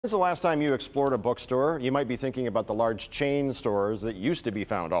When's the last time you explored a bookstore? You might be thinking about the large chain stores that used to be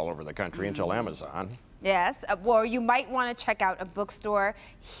found all over the country until Amazon. Yes, or you might want to check out a bookstore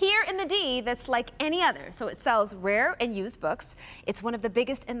here in the D that's like any other. So it sells rare and used books. It's one of the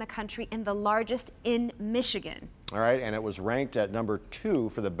biggest in the country and the largest in Michigan. All right, and it was ranked at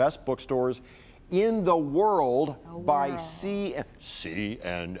 #2 for the best bookstores in the world by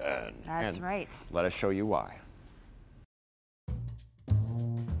CNN. That's right. Let us show you why.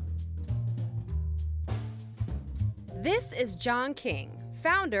 This is John King,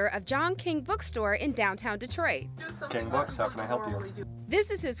 founder of John King Bookstore in downtown Detroit. King Books, how can I help you?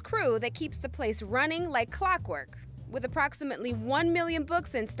 This is his crew that keeps the place running like clockwork. With approximately 1 million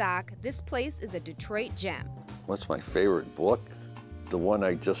books in stock, this place is a Detroit gem. What's my favorite book? The one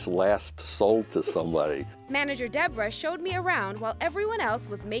I just last sold to somebody. Manager Deborah showed me around while everyone else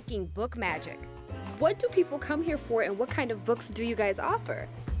was making book magic. What do people come here for, and what kind of books do you guys offer?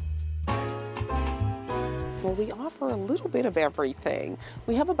 Well, we offer a little bit of everything.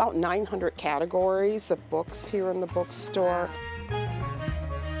 We have about 900 categories of books here in the bookstore.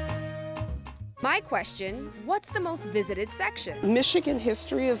 My question, what's the most visited section? Michigan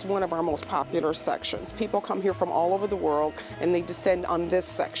history is one of our most popular sections. People come here from all over the world and they descend on this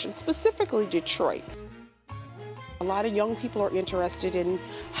section, specifically Detroit. A lot of young people are interested in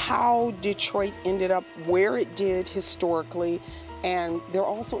how Detroit ended up where it did historically, and they're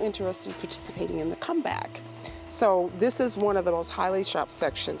also interested in participating in the comeback. So this is one of the most highly shopped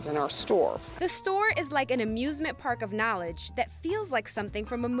sections in our store. The store is like an amusement park of knowledge that feels like something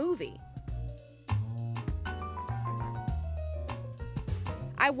from a movie.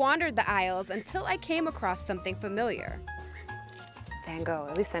 I wandered the aisles until I came across something familiar. Van Gogh,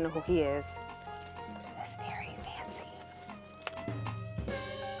 at least I know who he is. That's very fancy.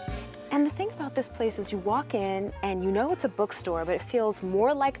 And the thing about this place is you walk in and you know it's a bookstore, but it feels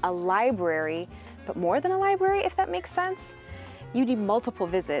more like a library, but more than a library, if that makes sense. You need multiple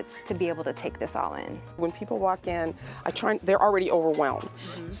visits to be able to take this all in. When people walk in, they're already overwhelmed.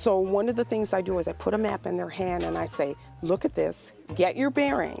 So one of the things I do is I put a map in their hand and I say, look at this, get your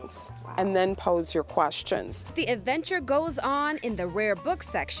bearings, and then pose your questions. The adventure goes on in the rare book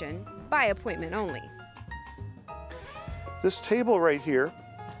section, by appointment only. This table right here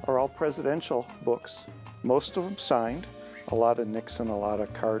are all presidential books, most of them signed, a lot of Nixon, a lot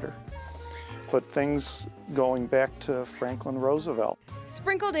of Carter, but things going back to Franklin Roosevelt.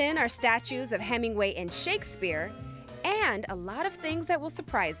 Sprinkled in are statues of Hemingway and Shakespeare, and a lot of things that will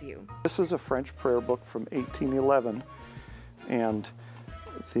surprise you. This is a French prayer book from 1811, and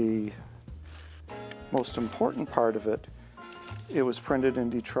the most important part of it, it was printed in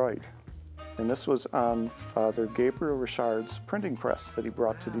Detroit. And this was on Father Gabriel Richard's printing press that he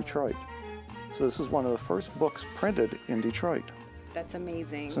brought to Detroit. So this is one of the first books printed in Detroit. That's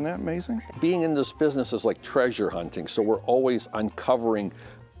amazing. Isn't that amazing? Being in this business is like treasure hunting, so we're always uncovering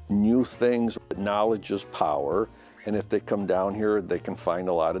new things. Knowledge is power, and if they come down here, they can find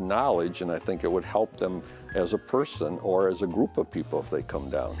a lot of knowledge, and I think it would help them as a person or as a group of people if they come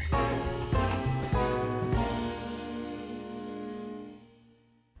down.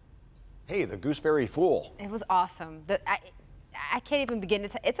 Hey, the Gooseberry Fool. It was awesome. I can't even begin to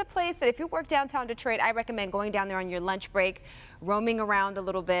tell. It's a place that if you work downtown Detroit, I recommend going down there on your lunch break, roaming around a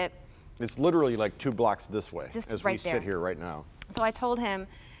little bit. It's literally like 2 blocks this way Just as right we there. sit here right now. So I told him,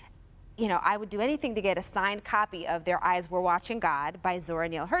 you know, I would do anything to get a signed copy of Their Eyes Were Watching God by Zora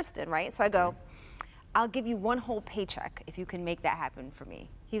Neale Hurston, right? So I go, I'll give you 1 whole paycheck if you can make that happen for me.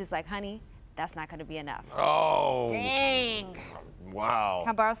 He was like, honey, that's not going to be enough. Oh. Dang. Wow.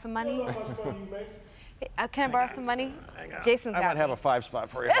 Can I borrow some money? Can I borrow some money? Jason's got I might have me. a 5 spot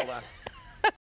for you. Hold on.